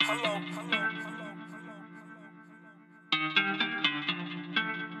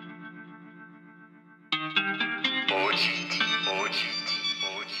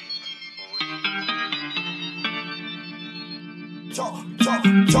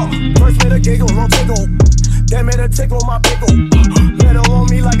First made a giggle, no tickle. Then made a tickle my pickle. Metal on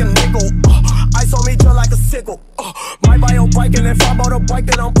me like a nickel. Ice on me just like a sickle. Might buy a bike and if I bought a bike,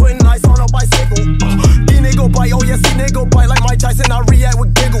 then I'm putting ice on a bicycle. These nigga bite, oh yes, these nigga bite like Mike Tyson. I react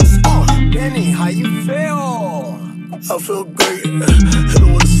with giggles. Benny, how you feel? I feel great. Hit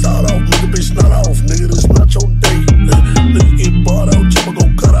it with a side off, nigga, bitch, not off. Nigga, this not your date. Nigga get bought out, chopper go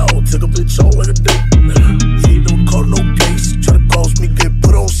cut out. Take a bitch on like a date. He ain't never caught no case. Try to cross me, get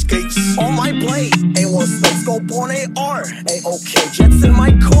put on skates. On my blade, A1 scope on AR. A-OK, jets in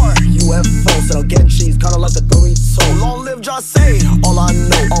my car. UFO, said I'll get cheese, kinda like a Dorito. Long live Just say, all I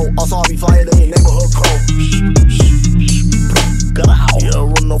know. Oh, also I'll be flyer than your neighborhood crow. Yeah,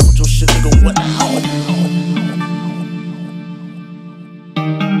 run off with your shit, nigga, what?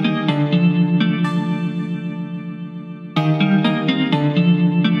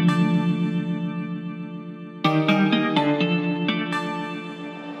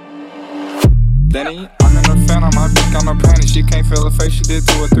 Denny, I'm in a fan, I might pick on no panties. She can't feel her face, she did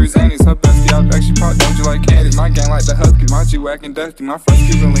 2 or 3 zannies. Her bestie out back, she probably don't you like candy. My gang like the Huskies, my G-Wack and Dusty. My first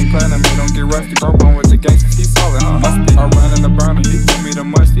Cuban lean platinum, me don't get rusty. Bro, run with the gangsters, he solid, huh? Musty. I ran in the burner, he give me the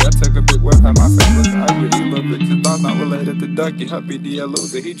musty. I took a big whip, had my face looking ugly. These little bitches thought not related to Ducky. Her BDL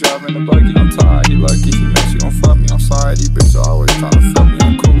loser, he driving the buggy. I'm tired, he lucky, he meant she gon' fuck me. I'm sorry, these bitches always tryna fuck me.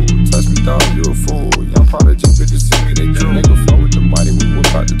 I'm cool, touch me dog, you a fool. Young prodigy bitches see me, they drew. Nigga flow with the mighty, we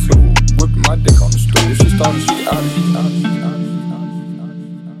whip out the tool. Whipping my dick on the stool. If she started, she out of here.